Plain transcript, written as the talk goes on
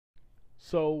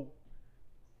So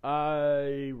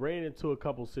I ran into a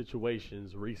couple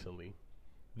situations recently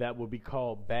that would be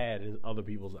called bad in other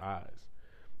people's eyes.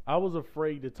 I was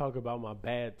afraid to talk about my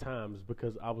bad times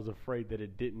because I was afraid that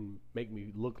it didn't make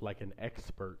me look like an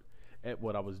expert at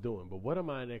what I was doing. But what am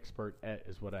I an expert at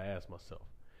is what I asked myself.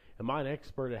 Am I an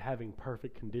expert at having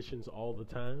perfect conditions all the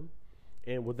time?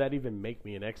 And would that even make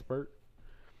me an expert?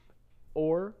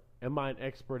 Or am I an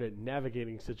expert at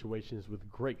navigating situations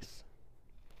with grace?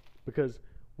 Because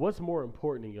what's more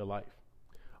important in your life?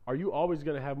 Are you always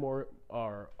going to have more,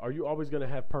 or are you always going to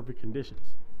have perfect conditions?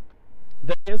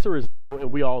 The answer is no,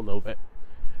 and we all know that.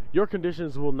 Your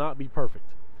conditions will not be perfect.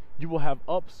 You will have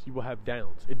ups, you will have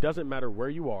downs. It doesn't matter where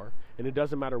you are, and it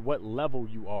doesn't matter what level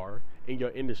you are in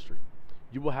your industry.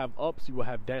 You will have ups, you will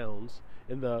have downs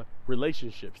in the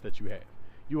relationships that you have.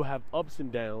 You will have ups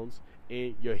and downs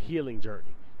in your healing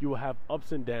journey. You will have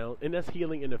ups and downs, and that's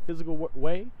healing in a physical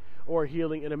way or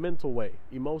healing in a mental way,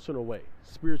 emotional way,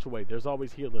 spiritual way. There's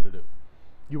always healing to do.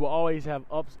 You will always have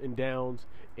ups and downs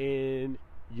in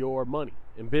your money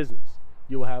and business.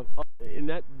 You will have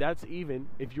and that's even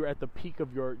if you're at the peak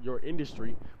of your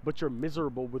industry, but you're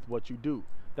miserable with what you do.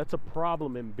 That's a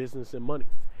problem in business and money.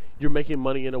 You're making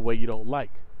money in a way you don't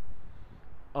like.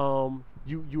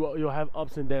 You'll have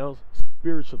ups and downs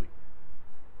spiritually,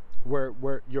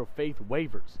 where your faith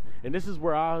wavers, and this is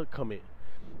where I come in,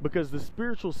 because the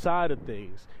spiritual side of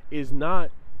things is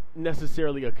not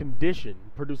necessarily a condition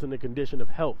producing a condition of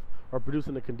health or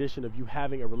producing a condition of you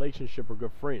having a relationship or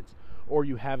good friends or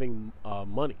you having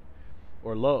money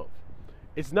or love.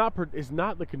 It's not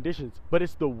the conditions, but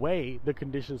it's the way the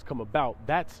conditions come about.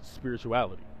 That's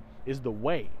spirituality, is the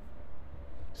way.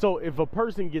 So if a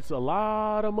person gets a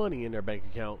lot of money in their bank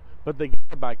account, but they get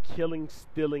it by killing,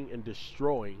 stealing, and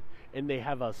destroying, and they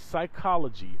have a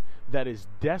psychology that is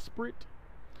desperate,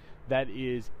 that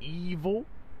is evil,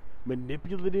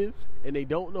 manipulative, and they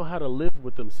don't know how to live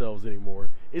with themselves anymore,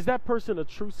 is that person a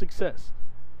true success?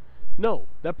 No,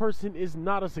 that person is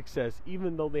not a success,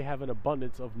 even though they have an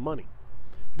abundance of money.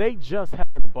 They just have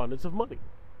an abundance of money.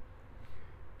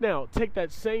 Now, take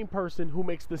that same person who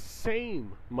makes the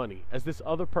same money as this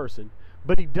other person,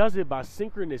 but he does it by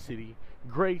synchronicity,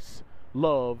 grace,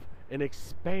 love, and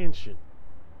expansion.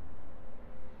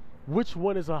 Which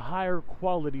one is a higher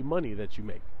quality money that you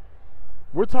make?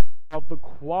 We're talking about the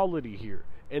quality here,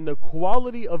 and the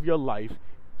quality of your life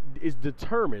is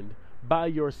determined by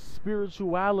your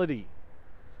spirituality.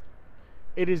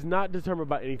 It is not determined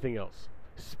by anything else.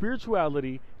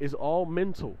 Spirituality is all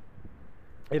mental.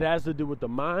 It has to do with the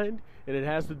mind, and it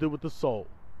has to do with the soul.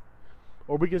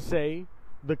 Or we can say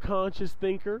the conscious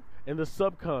thinker and the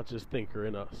subconscious thinker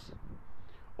in us.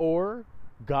 Or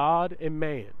God and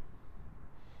man.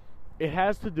 It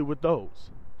has to do with those.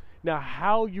 Now,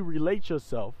 how you relate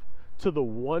yourself to the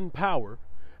one power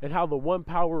and how the one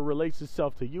power relates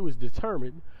itself to you is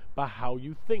determined by how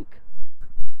you think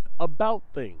about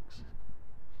things.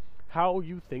 How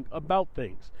you think about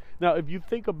things. Now, if you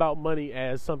think about money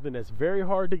as something that's very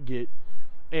hard to get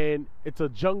and it's a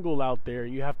jungle out there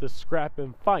and you have to scrap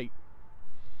and fight,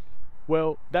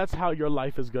 well, that's how your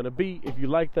life is going to be. If you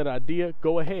like that idea,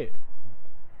 go ahead.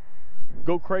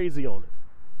 Go crazy on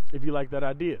it if you like that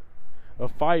idea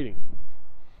of fighting.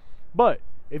 But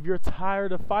if you're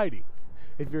tired of fighting,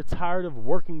 if you're tired of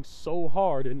working so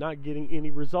hard and not getting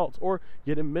any results or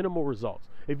getting minimal results,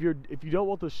 if you don't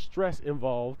want the stress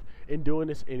involved in doing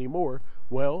this anymore,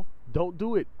 well, don't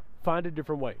do it. Find a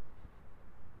different way.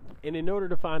 And in order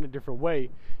to find a different way,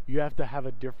 you have to have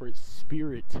a different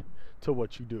spirit to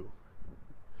what you do.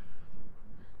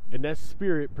 And that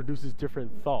spirit produces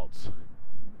different thoughts.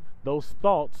 Those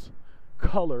thoughts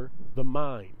color the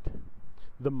mind.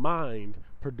 The mind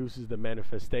produces the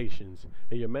manifestations,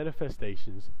 and your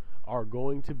manifestations are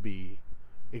going to be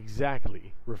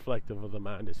exactly reflective of the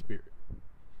mind and spirit.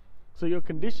 So your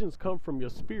conditions come from your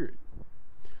spirit.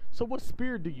 So what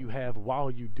spirit do you have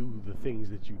while you do the things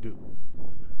that you do?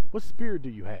 What spirit do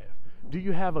you have? Do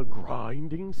you have a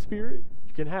grinding spirit?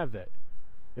 You can have that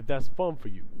if that's fun for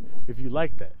you, if you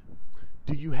like that.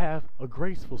 Do you have a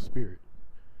graceful spirit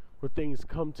where things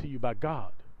come to you by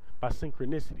God, by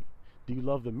synchronicity? Do you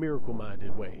love the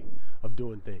miracle-minded way of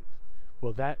doing things?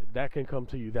 Well, that can come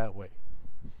to you that way.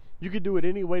 You can do it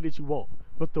any way that you want,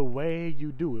 but the way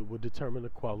you do it will determine the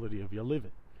quality of your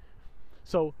living.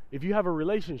 So if you have a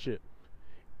relationship,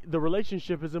 the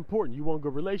relationship is important. You want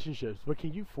good relationships, but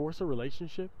can you force a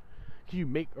relationship? Can you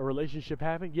make a relationship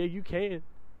happen? Yeah, you can.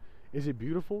 Is it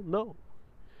beautiful? No.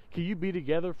 Can you be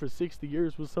together for 60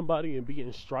 years with somebody and be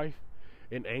in strife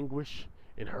and anguish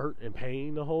and hurt and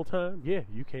pain the whole time? Yeah,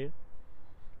 you can.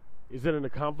 Is it an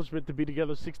accomplishment to be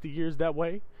together 60 years that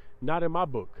way? Not in my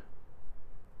book.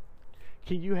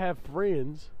 Can you have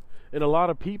friends and a lot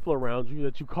of people around you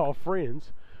that you call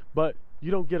friends, but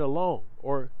you don't get along,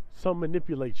 or some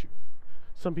manipulate you?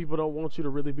 Some people don't want you to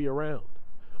really be around,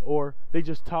 or they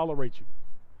just tolerate you.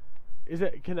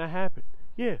 Can that happen?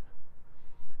 Yeah.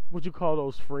 Would you call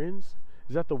those friends?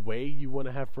 Is that the way you want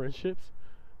to have friendships?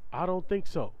 I don't think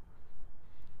so.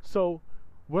 So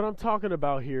what I'm talking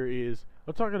about here is,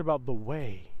 I'm talking about the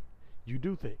way you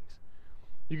do things.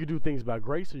 You can do things by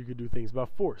grace, or you can do things by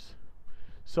force.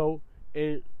 So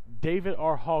in David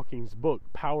R. Hawkins' book,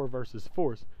 Power versus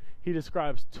Force, he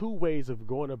describes two ways of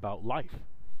going about life.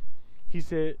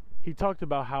 He talked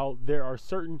about how there are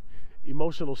certain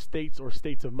emotional states or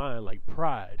states of mind, like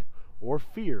pride or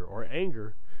fear or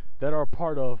anger, that are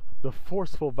part of the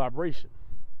forceful vibration,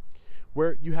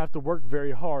 where you have to work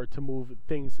very hard to move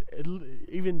things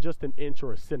even just an inch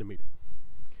or a centimeter.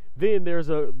 Then there's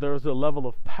a level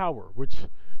of power, which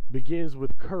begins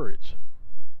with courage.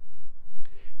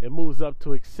 It moves up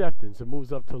to acceptance. It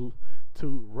moves up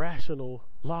to rational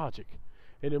logic.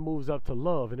 And it moves up to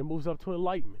love. And it moves up to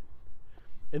enlightenment.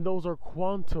 And those are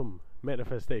quantum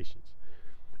manifestations.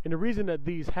 And the reason that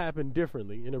these happen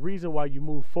differently, and the reason why you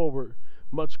move forward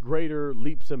much greater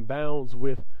leaps and bounds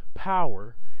with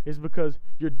power, is because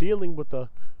you're dealing with a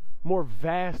more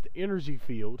vast energy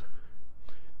field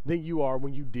than you are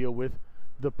when you deal with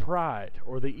the pride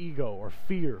or the ego or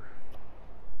fear.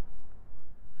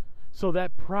 So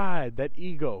that pride, that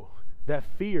ego, that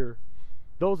fear,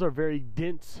 those are very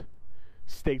dense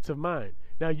states of mind.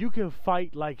 Now you can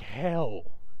fight like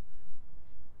hell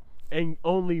and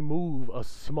only move a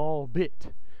small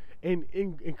bit. And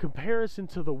in comparison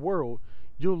to the world,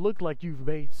 you'll look like you've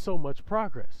made so much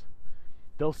progress.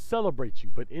 They'll celebrate you,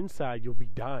 but inside you'll be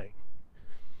dying.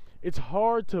 It's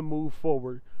hard to move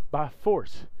forward by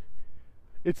force.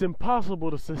 It's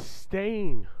impossible to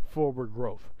sustain forward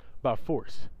growth by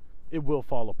force. It will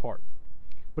fall apart.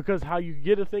 Because how you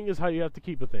get a thing is how you have to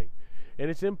keep a thing.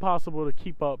 And it's impossible to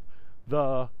keep up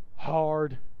the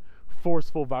hard,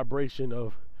 forceful vibration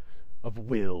of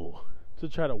will, to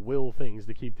try to will things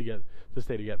to keep together, to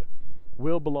stay together.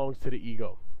 Will belongs to the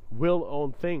ego. Will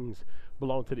on things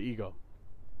belong to the ego.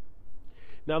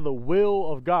 Now the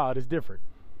will of God is different.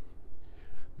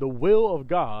 The will of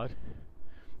God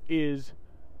is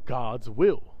God's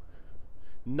will,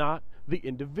 not the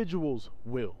individual's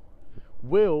will.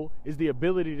 Will is the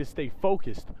ability to stay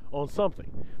focused on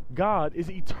something. God is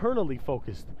eternally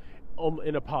focused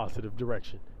in a positive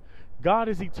direction. God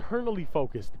is eternally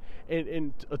focused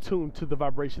and attuned to the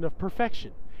vibration of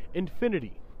perfection,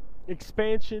 infinity,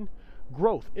 expansion,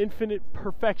 growth, infinite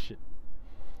perfection.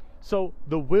 So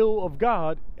the will of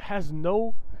God has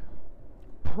no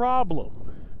problem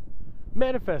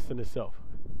manifesting itself.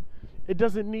 It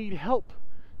doesn't need help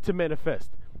to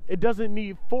manifest. It doesn't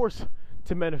need force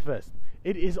to manifest.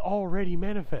 It is already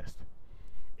manifest.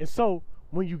 And so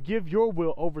when you give your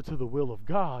will over to the will of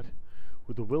God,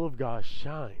 well, the will of God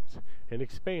shines and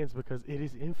expands because it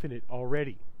is infinite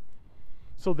already.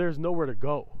 So there's nowhere to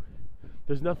go.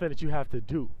 There's nothing that you have to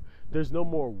do. There's no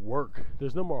more work.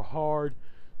 There's no more hard,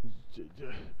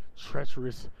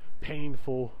 treacherous,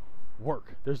 painful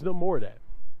work. There's no more of that.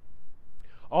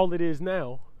 All it is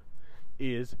now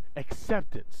is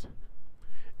acceptance.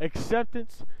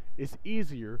 Acceptance is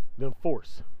easier than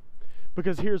force.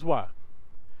 Because here's why.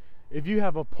 If you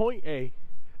have a point A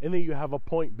and then you have a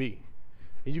point B,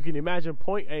 and you can imagine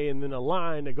point A and then a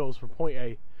line that goes from point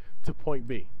A to point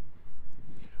B.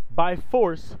 By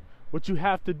force, what you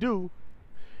have to do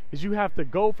is you have to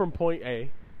go from point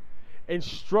A and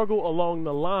struggle along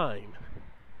the line.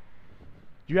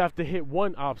 You have to hit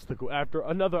one obstacle after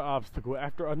another obstacle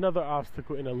after another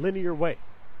obstacle in a linear way.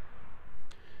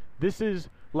 This is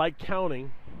like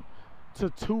counting to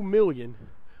 2 million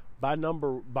by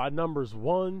numbers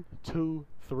 1, 2,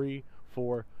 3,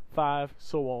 4, 5,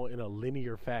 so on, in a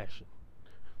linear fashion.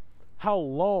 How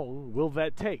long will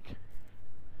that take?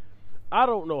 I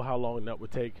don't know how long that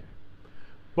would take,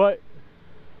 but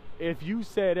if you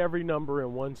said every number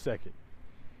in 1 second,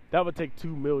 that would take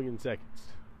 2 million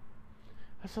seconds.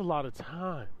 That's a lot of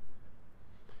time.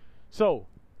 So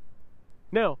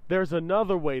now there's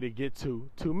another way to get to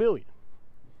 2 million.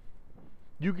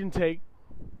 You can take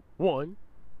 1,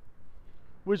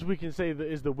 which we can say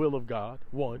is the will of God,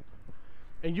 1,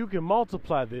 and you can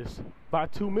multiply this by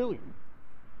 2 million.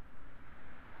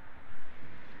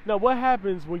 Now what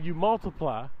happens when you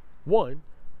multiply 1,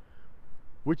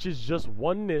 which is just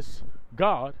oneness,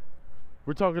 God,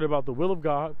 we're talking about the will of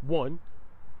God, 1,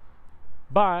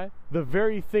 by the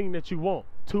very thing that you want,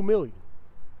 2 million.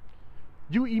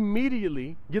 you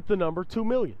immediately get the number 2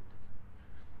 million.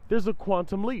 There's a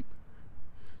quantum leap.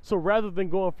 So rather than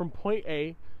going from point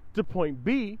A to point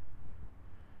B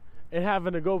and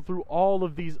having to go through all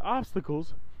of these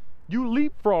obstacles, you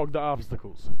leapfrog the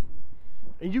obstacles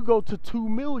and you go to 2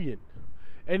 million.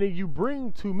 And then you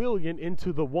bring 2 million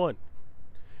into the 1.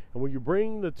 And when you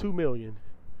bring the 2 million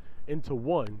into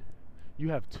 1, you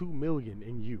have 2 million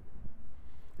in you.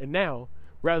 And now,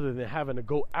 rather than having to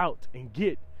go out and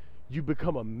get, you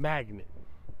become a magnet.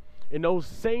 And those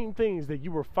same things that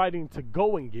you were fighting to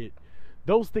go and get,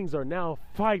 those things are now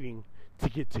fighting to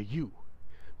get to you.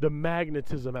 The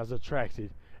magnetism has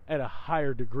attracted at a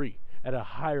higher degree, at a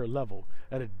higher level,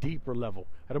 at a deeper level,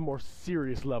 at a more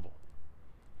serious level.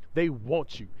 They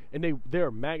want you, and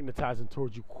they're magnetizing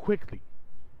towards you quickly,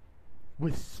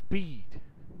 with speed.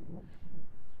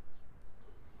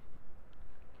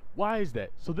 Why is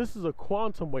that? So this is a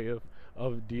quantum way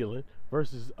of dealing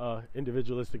versus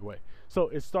individualistic way. So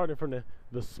it's starting from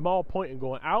the small point and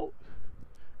going out.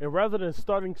 And rather than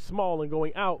starting small and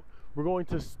going out, we're going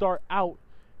to start out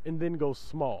and then go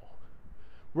small.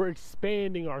 We're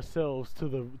expanding ourselves to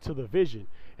the vision.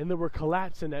 And then we're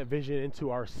collapsing that vision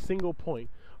into our single point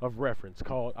of reference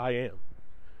called I am.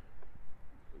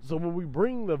 So when we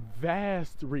bring the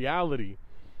vast reality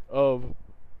of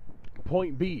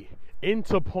point B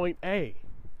into point A,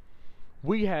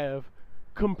 we have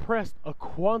compressed a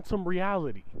quantum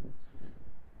reality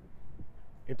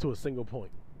into a single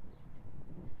point.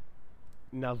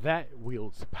 Now that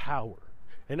wields power.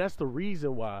 And that's the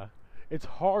reason why it's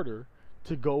harder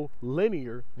to go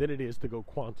linear than it is to go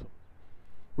quantum.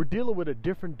 We're dealing with a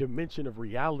different dimension of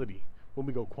reality when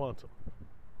we go quantum.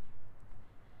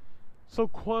 So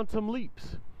quantum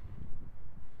leaps.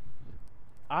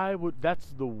 That's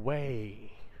the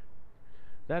way.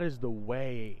 That is the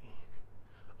way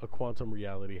a quantum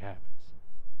reality happens.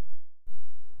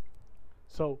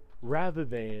 So rather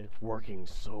than working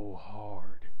so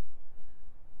hard,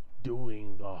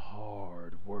 doing the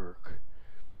hard work,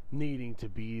 needing to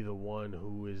be the one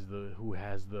who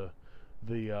has the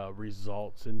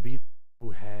results and be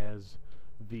who has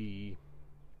the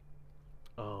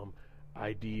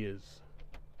ideas,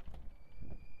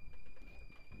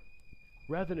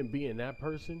 rather than being that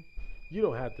person, you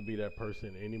don't have to be that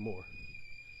person anymore.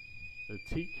 The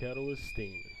tea kettle is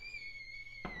steaming.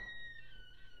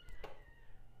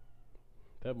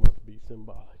 That must be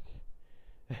symbolic.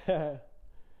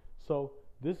 So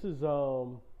this is a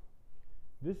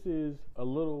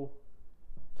little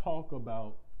talk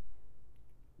about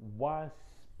why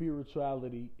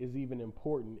spirituality is even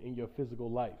important in your physical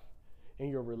life, in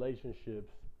your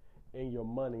relationships, in your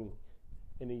money,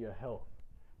 and in your health.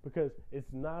 Because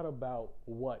it's not about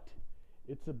what,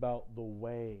 it's about the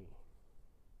way.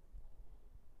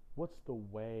 What's the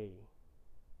way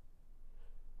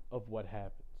of what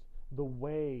happens? The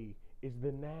way is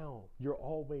the now. You're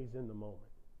always in the moment.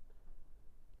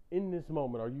 In this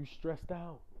moment, are you stressed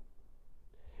out?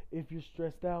 If you're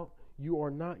stressed out, you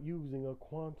are not using a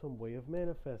quantum way of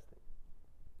manifesting.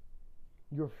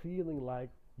 You're feeling like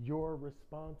you're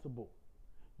responsible.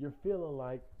 You're feeling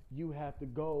like you have to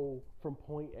go from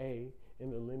point A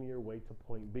in a linear way to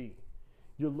point B.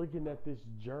 You're looking at this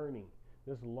journey,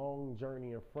 this long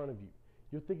journey in front of you.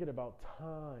 You're thinking about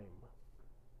time.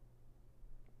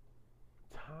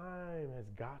 Time has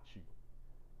got you.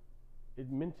 It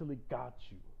mentally got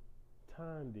you.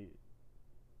 Time did.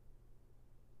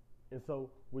 And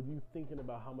so when you're thinking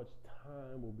about how much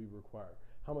time will be required,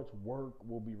 how much work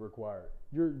will be required,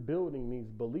 you're building these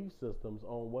belief systems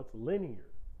on what's linear.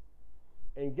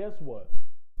 And guess what?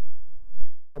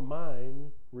 Your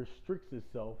mind restricts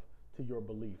itself to your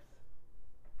beliefs.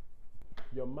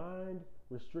 Your mind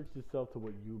restricts itself to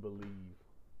what you believe.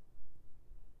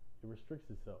 It restricts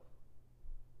itself.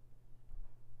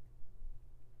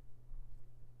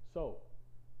 So,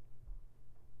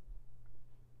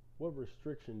 what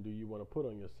restriction do you want to put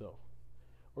on yourself?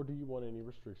 Or do you want any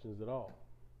restrictions at all?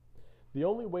 The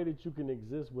only way that you can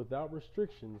exist without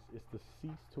restrictions is to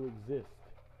cease to exist.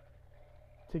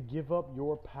 To give up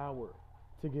your power.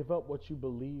 To give up what you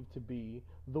believe to be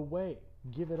the way.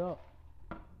 Give it up.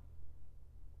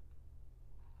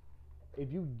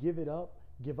 If you give it up,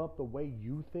 give up the way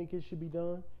you think it should be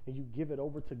done, and you give it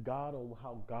over to God on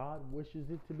how God wishes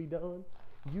it to be done,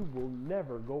 you will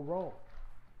never go wrong.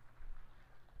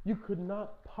 You could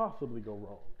not possibly go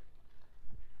wrong.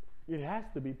 It has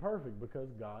to be perfect because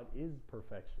God is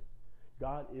perfection.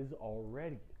 God is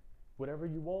already. Whatever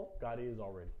you want, God is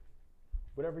already.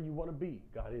 Whatever you want to be,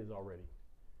 God is already.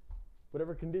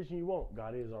 Whatever condition you want,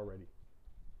 God is already.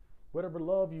 Whatever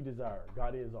love you desire,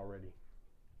 God is already.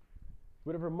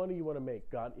 Whatever money you want to make,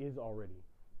 God is already.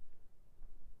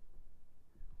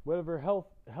 Whatever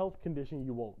health condition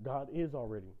you want, God is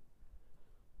already.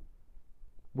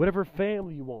 Whatever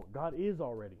family you want, God is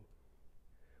already.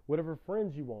 Whatever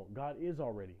friends you want, God is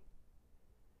already.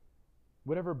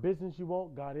 Whatever business you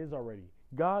want, God is already.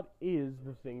 God is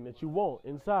the thing that you want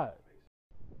inside.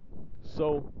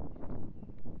 So,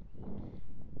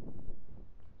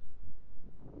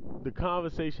 the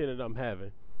conversation that I'm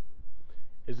having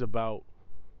is about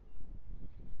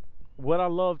what I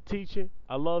love teaching.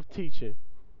 I love teaching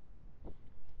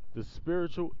the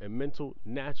spiritual and mental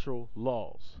natural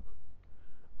laws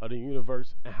of the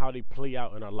universe and how they play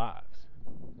out in our lives.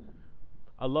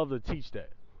 I love to teach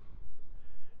that.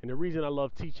 And the reason I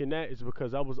love teaching that is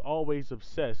because I was always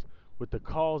obsessed with the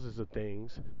causes of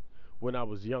things when I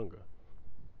was younger.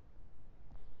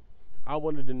 I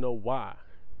wanted to know why.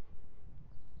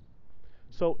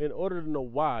 So in order to know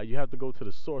why, you have to go to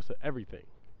the source of everything.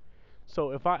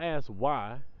 So if I ask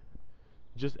why,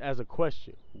 just as a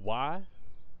question, why?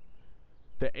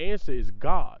 The answer is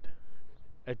God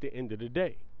at the end of the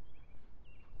day.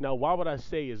 Now, why would I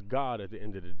say it's God at the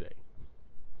end of the day?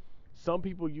 Some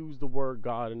people use the word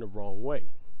God in the wrong way.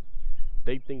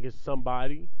 They think it's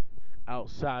somebody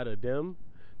outside of them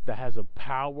that has a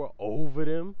power over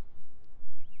them,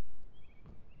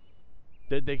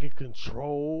 that they can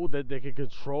control, them,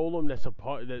 that's a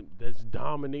part that's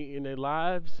dominating their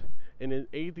lives. And then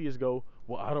atheists go,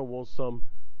 well, I don't want some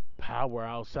power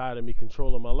outside of me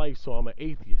controlling my life, so I'm an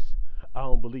atheist. I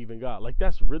don't believe in God. Like,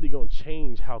 that's really going to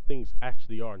change how things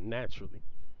actually are naturally.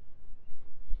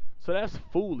 So that's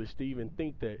foolish to even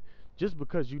think that just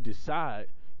because you decide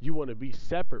you want to be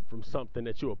separate from something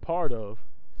that you're a part of,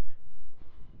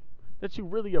 that you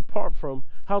really apart from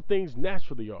how things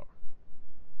naturally are.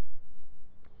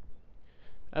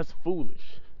 That's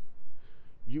foolish.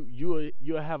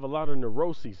 You'll have a lot of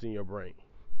neuroses in your brain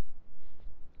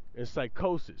and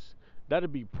psychosis.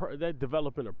 That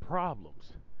developing of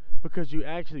problems because you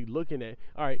actually looking at,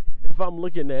 all right,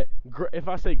 if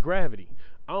I say gravity,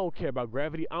 I don't care about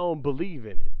gravity. I don't believe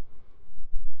in it.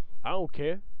 I don't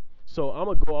care. So I'm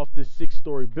gonna go off this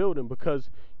 6-story building because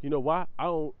you know why? I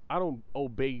don't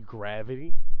obey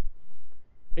gravity.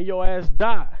 And your ass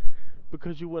die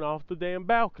because you went off the damn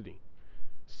balcony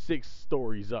 6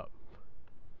 stories up.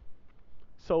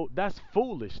 So that's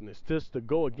foolishness just to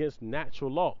go against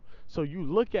natural law. So you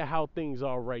look at how things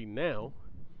are right now,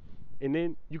 and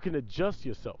then you can adjust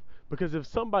yourself. Because if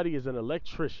somebody is an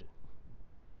electrician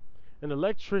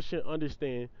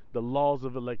understands the laws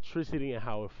of electricity and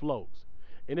how it flows.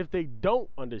 And if they don't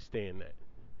understand that,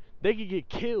 they could get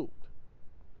killed.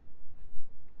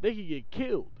 They could get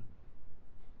killed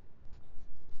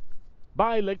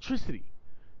by electricity.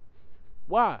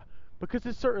 Why? Because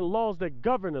there's certain laws that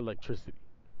govern electricity.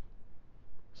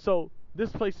 So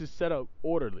this place is set up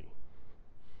orderly.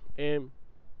 And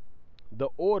the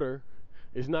order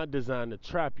is not designed to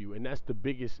trap you. And that's the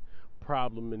biggest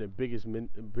problem and the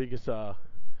biggest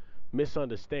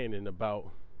misunderstanding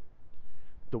about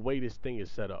the way this thing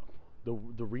is set up. The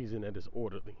reason that it's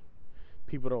orderly.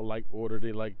 People don't like order.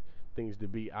 They like things to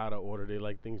be out of order. They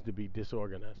like things to be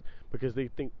disorganized because they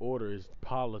think order is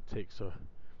politics or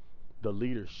the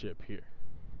leadership here.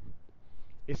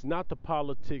 It's not the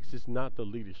politics. It's not the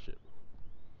leadership.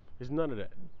 It's none of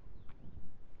that.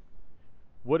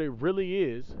 What it really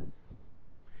is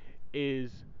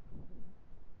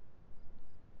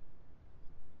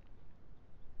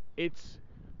it's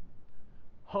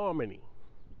harmony.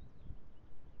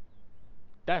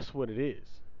 That's what it is.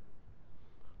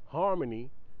 Harmony,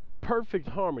 perfect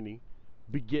harmony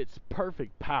begets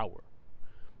perfect power.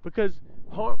 Because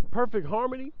perfect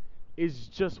harmony is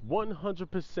just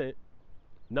 100%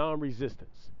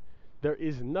 non-resistance. There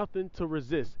is nothing to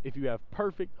resist if you have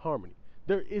perfect harmony.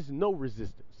 There is no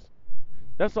resistance.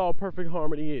 That's all perfect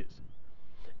harmony is.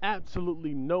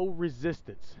 Absolutely no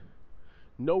resistance,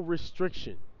 no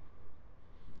restriction.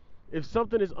 If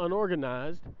something is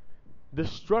unorganized, the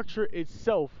structure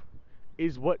itself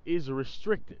is what is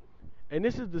restricted. And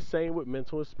this is the same with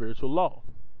mental and spiritual law.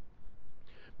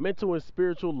 Mental and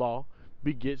spiritual law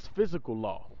begets physical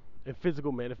law and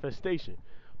physical manifestation.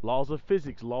 Laws of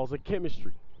physics, laws of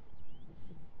chemistry.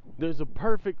 There's a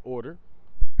perfect order,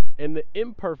 and the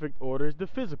imperfect order is the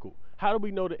physical. How do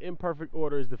we know the imperfect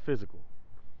order is the physical?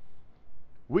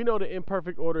 We know the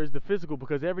imperfect order is the physical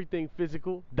because everything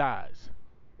physical dies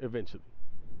eventually.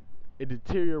 It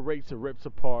deteriorates, it rips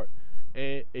apart,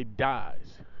 and it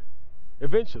dies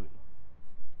eventually.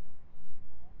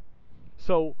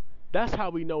 So that's how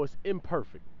we know it's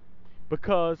imperfect,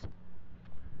 because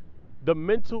the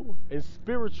mental and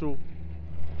spiritual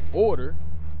order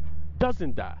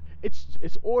doesn't die.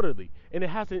 It's orderly, and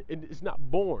it's not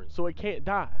born, so it can't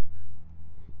die.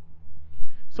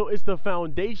 So it's the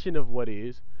foundation of what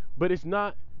is, but it's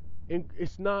not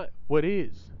what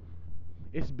is.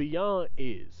 It's beyond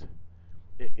is.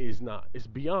 It is not. It's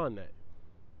beyond that.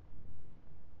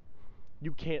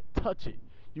 You can't touch it.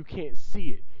 You can't see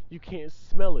it. You can't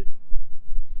smell it.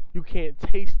 You can't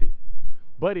taste it.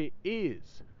 But it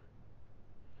is.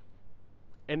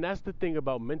 And that's the thing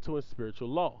about mental and spiritual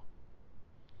law.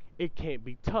 It can't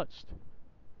be touched.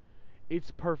 It's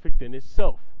perfect in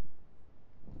itself.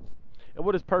 And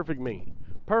what does perfect mean?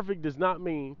 Perfect does not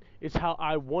mean it's how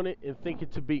I want it and think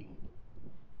it to be.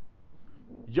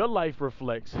 Your life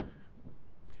reflects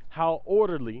how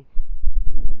orderly,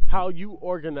 how you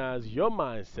organize your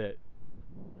mindset,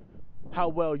 how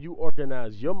well you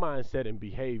organize your mindset and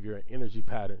behavior and energy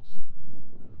patterns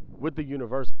with the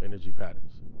universal energy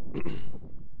patterns.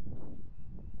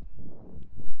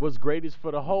 What's greatest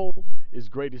for the whole is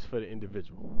greatest for the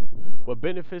individual. What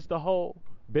benefits the whole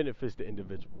benefits the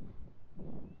individual.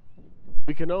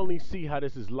 We can only see how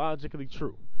this is logically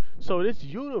true. So this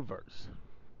universe,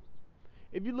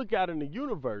 if you look out in the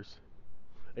universe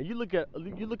and you look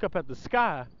up at the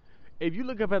sky, if you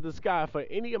look up at the sky for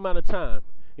any amount of time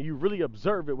and you really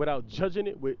observe it without judging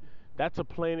it with that's a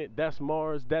planet, that's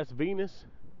Mars, that's Venus,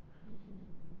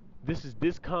 this is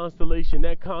this constellation,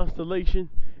 that constellation,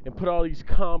 and put all these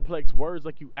complex words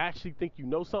like you actually think you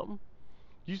know something,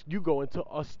 you go into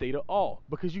a state of awe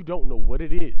because you don't know what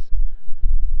it is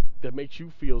that makes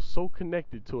you feel so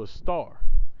connected to a star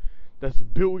that's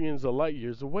billions of light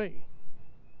years away.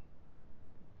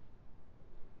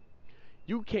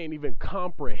 You can't even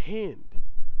comprehend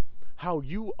how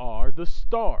you are the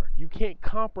star. You can't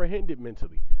comprehend it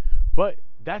mentally, but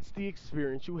that's the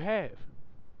experience you have.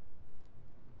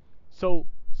 So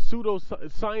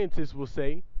pseudoscientists will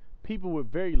say, people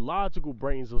with very logical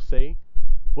brains will say,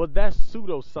 well, that's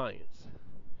pseudoscience.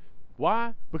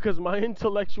 Why? Because my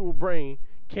intellectual brain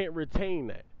can't retain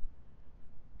that.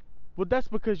 Well, that's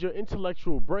because your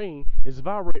intellectual brain is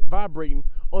vibrating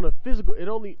on a physical, it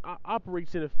only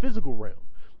operates in a physical realm,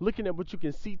 looking at what you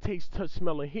can see, taste, touch,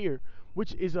 smell, and hear,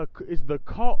 which is the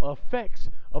effects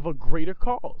of a greater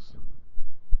cause.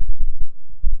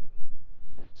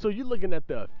 So you're looking at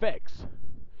the effects.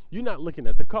 You're not looking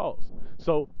at the cause.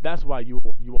 So that's why you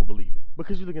won't believe it,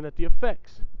 because you're looking at the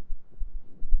effects.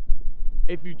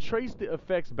 If you trace the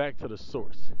effects back to the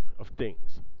source of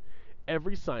things,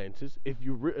 every scientist, if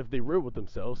they real with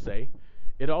themselves, say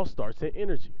it all starts in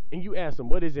energy. And you ask them,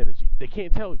 what is energy? They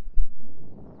can't tell you.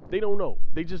 They don't know.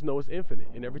 They just know it's infinite,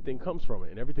 and everything comes from it,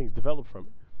 and everything's developed from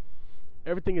it.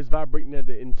 Everything is vibrating at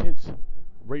an intense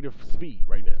rate of speed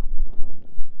right now.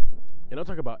 And I'll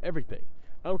talk about everything.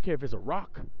 I don't care if it's a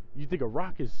rock. You think a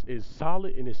rock is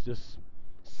solid and it's just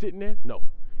sitting there? No.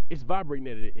 It's vibrating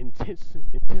at an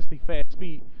intensely fast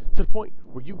speed to the point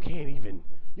where you don't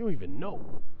even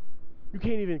know. You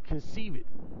can't even conceive it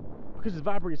because it's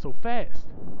vibrating so fast.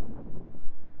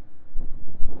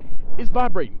 It's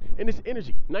vibrating, and it's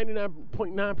energy.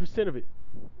 99.9% of it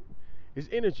is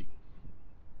energy.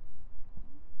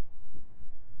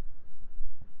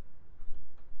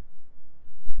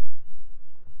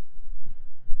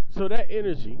 So that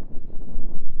energy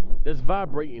that's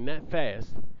vibrating that fast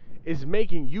is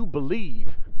making you believe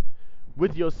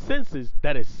with your senses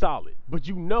that it's solid, but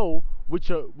you know with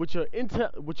your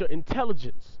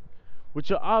intelligence, with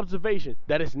your observation,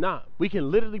 that it's not. We can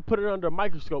literally put it under a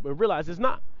microscope and realize it's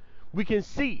not. We can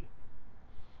see.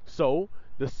 So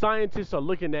the scientists are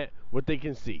looking at what they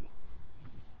can see,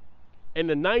 and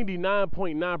the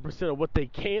 99.9% of what they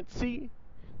can't see,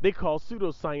 they call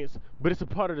pseudoscience, but it's a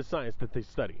part of the science that they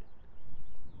study.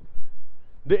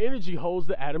 The energy holds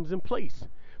the atoms in place,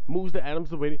 moves the atoms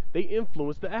the way they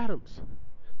influence the atoms.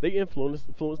 They influence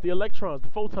the electrons, the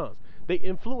photons. They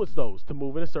influence those to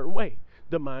move in a certain way.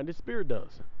 The mind and spirit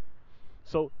does.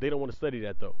 So they don't want to study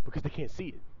that though, because they can't see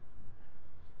it.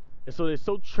 And so they're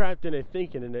so trapped in their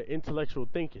thinking, in their intellectual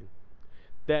thinking,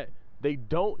 that they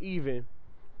don't even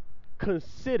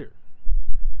consider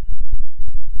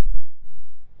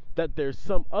that there's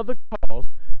some other cause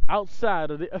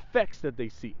outside of the effects that they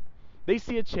see. They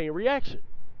see a chain reaction.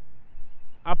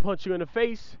 I punch you in the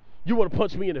face, you want to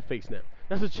punch me in the face now.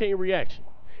 That's a chain reaction.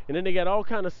 And then they got all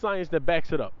kind of science that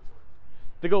backs it up.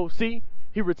 They go, see,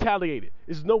 he retaliated.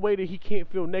 There's no way that he can't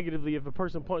feel negatively if a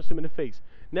person punched him in the face.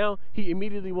 Now he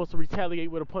immediately wants to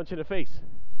retaliate with a punch in the face.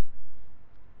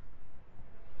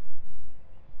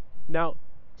 Now,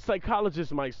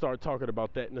 psychologists might start talking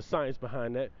about that and the science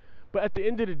behind that. But at the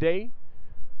end of the day,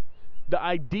 the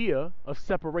idea of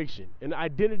separation and the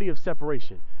identity of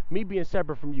separation me being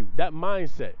separate from you, that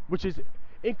mindset, which is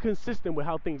inconsistent with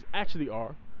how things actually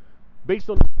are, based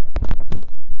on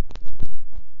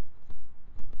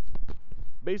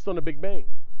the Big Bang.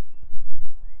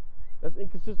 That's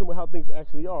inconsistent with how things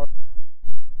actually are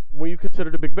when you consider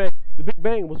the Big Bang. The Big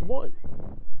Bang was one,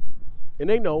 and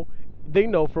they know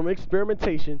from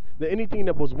experimentation that anything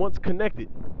that was once connected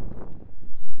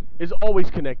is always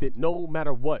connected, no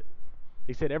matter what.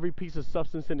 They said every piece of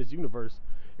substance in this universe,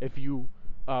 if you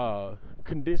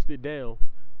condensed it down,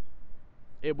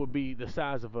 it would be the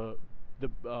size of a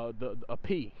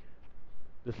pea,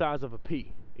 the size of a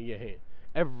pea in your hand.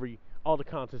 All the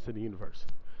contents in the universe.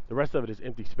 The rest of it is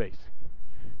empty space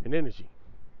and energy.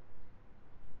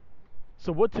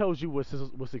 So what tells you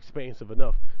what's expansive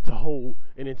enough to hold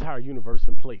an entire universe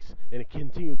in place and it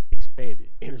continues to expand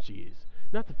it? Energy is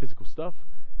not the physical stuff.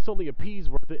 It's only a pea's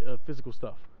worth of physical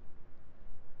stuff.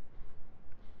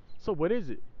 So what is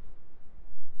it?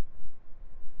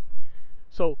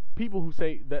 So people who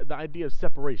say that the idea of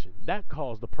separation, that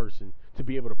caused the person to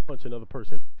be able to punch another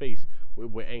person in the face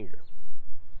with anger.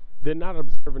 They're not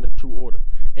observing the true order,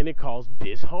 and it caused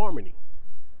disharmony.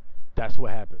 That's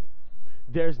what happened.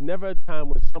 There's never a time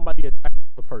when somebody attacks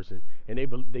a person and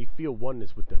they feel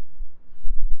oneness with them.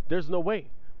 There's no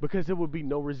way, because there would be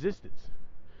no resistance.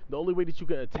 The only way that you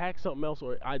can attack something else,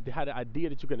 or I had an idea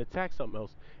that you can attack something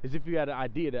else, is if you had an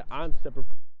idea that I'm separate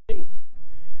from the thing.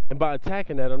 And by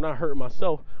attacking that, I'm not hurting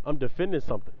myself. I'm defending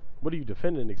something. What are you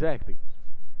defending exactly?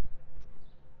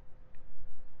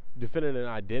 Defending an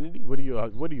identity? What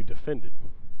are you defending?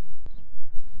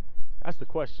 That's the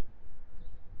question.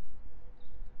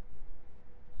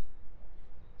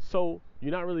 So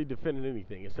you're not really defending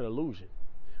anything. It's an illusion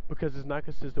because it's not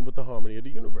consistent with the harmony of the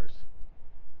universe.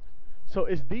 So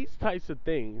it's these types of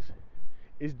things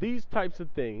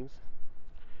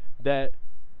that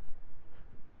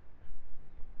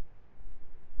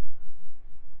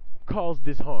cause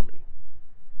disharmony.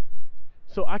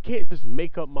 So I can't just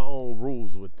make up my own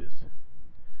rules with this.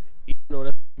 Even though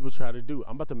that's what people try to do.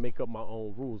 I'm about to make up my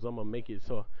own rules. I'm gonna make it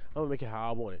how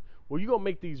I want it. Well, you're gonna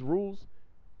make these rules,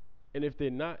 and if they're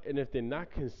not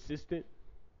consistent,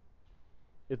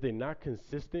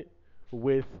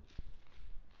 with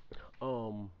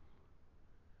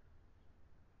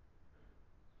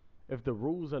if the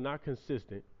rules are not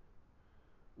consistent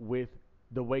with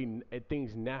the way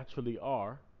things naturally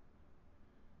are,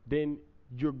 then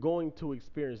you're going to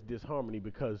experience disharmony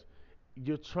because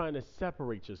you're trying to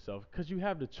separate yourself, because you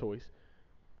have the choice.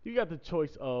 You got the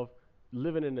choice of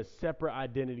living in a separate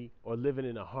identity or living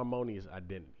in a harmonious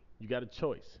identity. You got a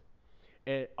choice.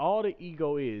 And all the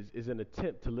ego is an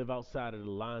attempt to live outside of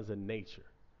the lines of nature,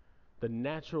 the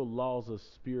natural laws of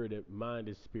spirit and mind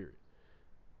and spirit.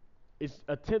 It's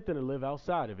attempting to live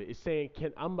outside of it. It's saying,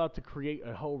 I'm about to create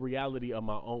a whole reality of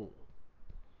my own.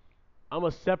 I'm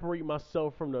gonna separate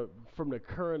myself from the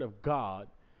current of God,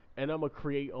 and I'm gonna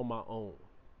create on my own.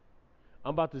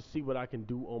 I'm about to see what I can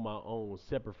do on my own,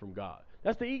 separate from God.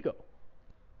 That's the ego.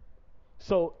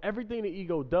 So everything the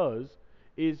ego does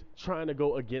is trying to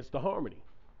go against the harmony,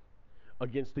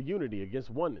 against the unity, against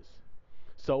oneness.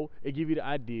 So it gives you the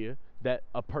idea that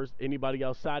anybody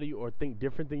outside of you or think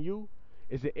different than you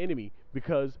is an enemy,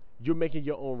 because you're making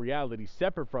your own reality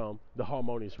separate from the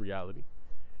harmonious reality.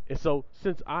 And so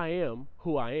since I am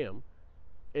who I am,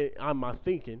 and I'm my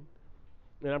thinking,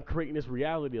 and I'm creating this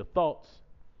reality of thoughts,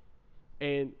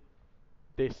 and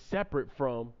they're separate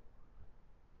from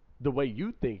the way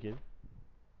you thinking,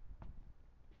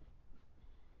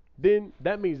 then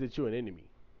that means that you're an enemy.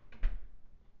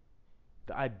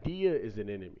 The idea is an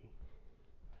enemy.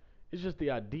 It's just the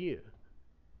idea.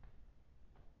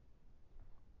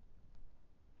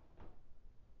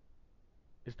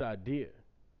 It's the idea.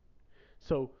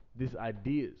 So these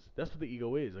ideas, that's what the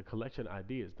ego is, a collection of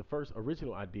ideas. The first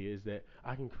original idea is that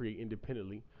I can create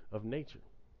independently of nature,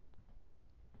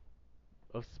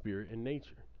 of spirit and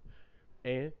nature.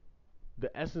 And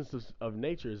the essence of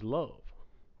nature is love.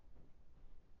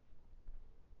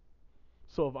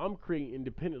 So if I'm creating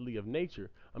independently of nature,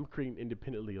 I'm creating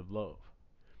independently of love.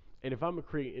 And if I'm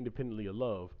creating independently of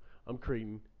love, I'm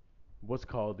creating what's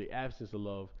called the absence of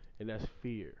love, and that's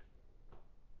fear.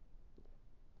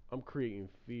 I'm creating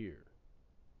fear.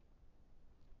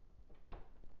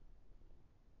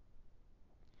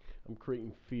 I'm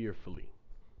creating fearfully.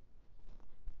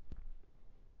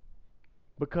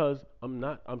 Because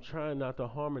I'm trying not to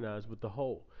harmonize with the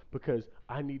whole, because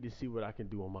I need to see what I can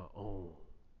do on my own.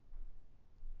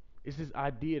 It's this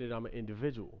idea that I'm an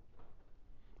individual.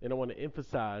 And I want to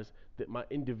emphasize that my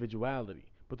individuality.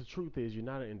 But the truth is, you're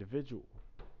not an individual.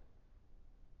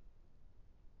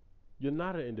 You're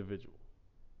not an individual.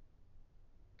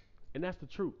 And that's the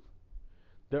truth.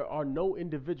 There are no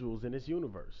individuals in this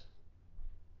universe.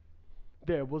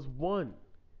 There was one.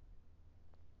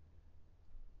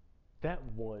 That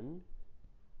one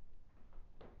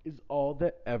is all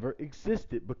that ever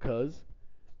existed because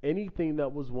anything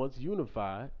that was once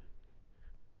unified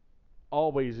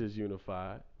always is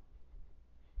unified.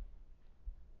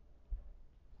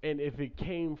 And if it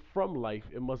came from life,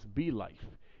 it must be life.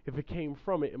 If it came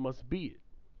from it, it must be it.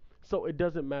 So it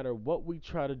doesn't matter what we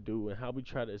try to do and how we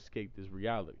try to escape this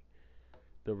reality.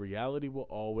 The reality will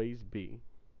always be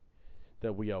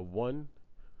that we are one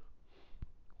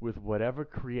with whatever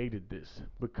created this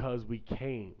because we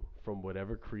came from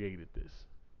whatever created this.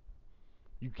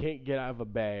 You can't get out of a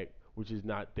bag which is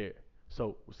not there.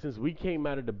 So since we came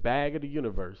out of the bag of the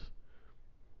universe,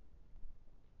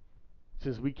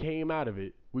 since we came out of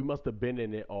it, we must have been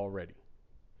in it already.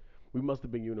 We must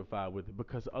have been unified with it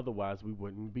because otherwise we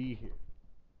wouldn't be here.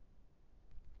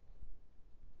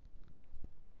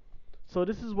 So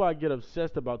this is why I get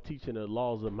obsessed about teaching the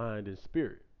laws of mind and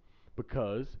spirit.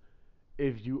 Because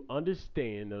if you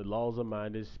understand the laws of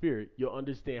mind and spirit, you'll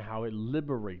understand how it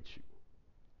liberates you.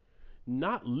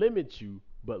 Not limits you,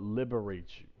 but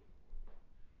liberates you.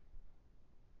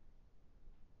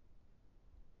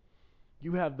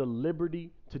 You have the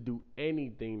liberty to do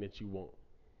anything that you want.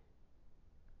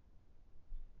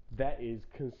 That is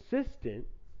consistent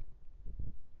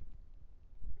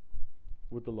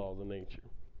with the laws of nature.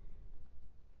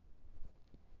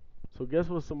 So guess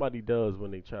what somebody does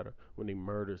when they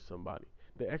murder somebody?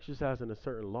 They're exercising a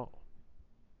certain law.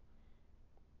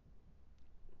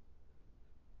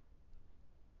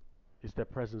 It's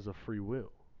that presence of free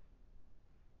will.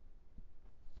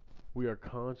 We are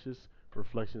conscious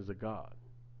reflections of God,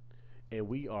 and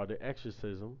we are the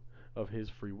exorcism of His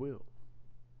free will.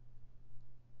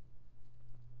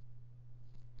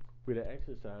 We're the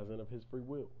exercising of His free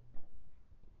will.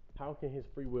 How can His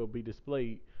free will be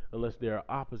displayed unless there are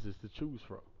opposites to choose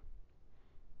from?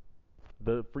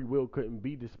 The free will couldn't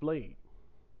be displayed.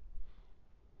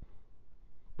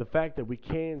 The fact that we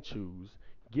can choose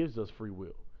gives us free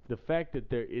will. The fact that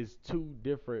there is two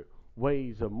different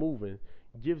ways of moving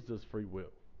gives us free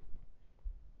will.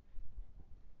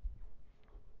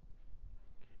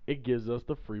 It gives us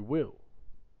the free will.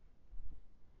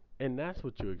 And that's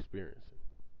what you're experiencing.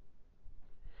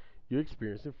 You're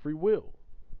experiencing free will.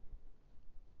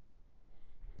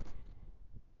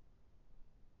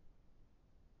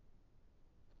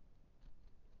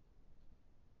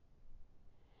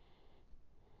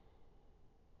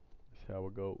 That's how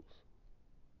it goes.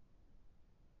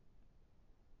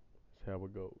 That's how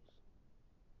it goes.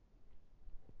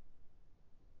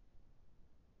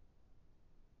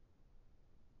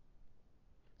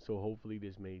 So hopefully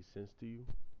this made sense to you.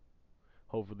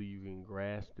 Hopefully you can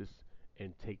grasp this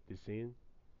and take this in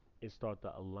and start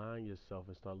to align yourself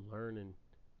and start learning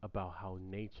about how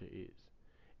nature is.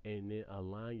 And then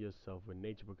align yourself with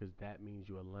nature because that means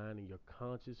you're aligning your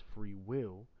conscious free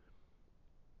will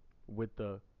with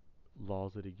the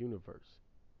laws of the universe.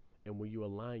 And when you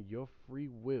align your free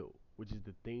will, which is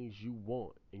the things you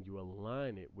want, and you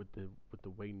align it with the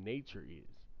way nature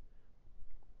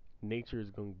is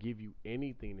going to give you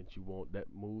anything that you want that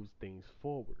moves things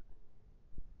forward.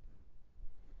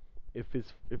 If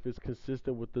it's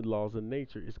consistent with the laws of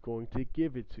nature, it's going to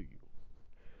give it to you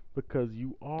because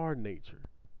you are nature.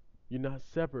 You're not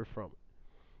separate from it.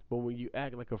 But when you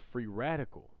act like a free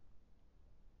radical,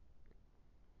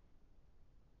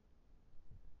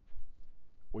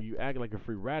 when you act like a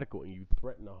free radical and you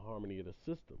threaten the harmony of the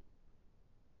system,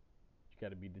 you got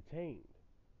to be detained.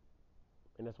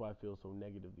 And that's why I feel so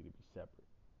negatively to be separate.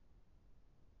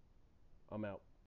 I'm out.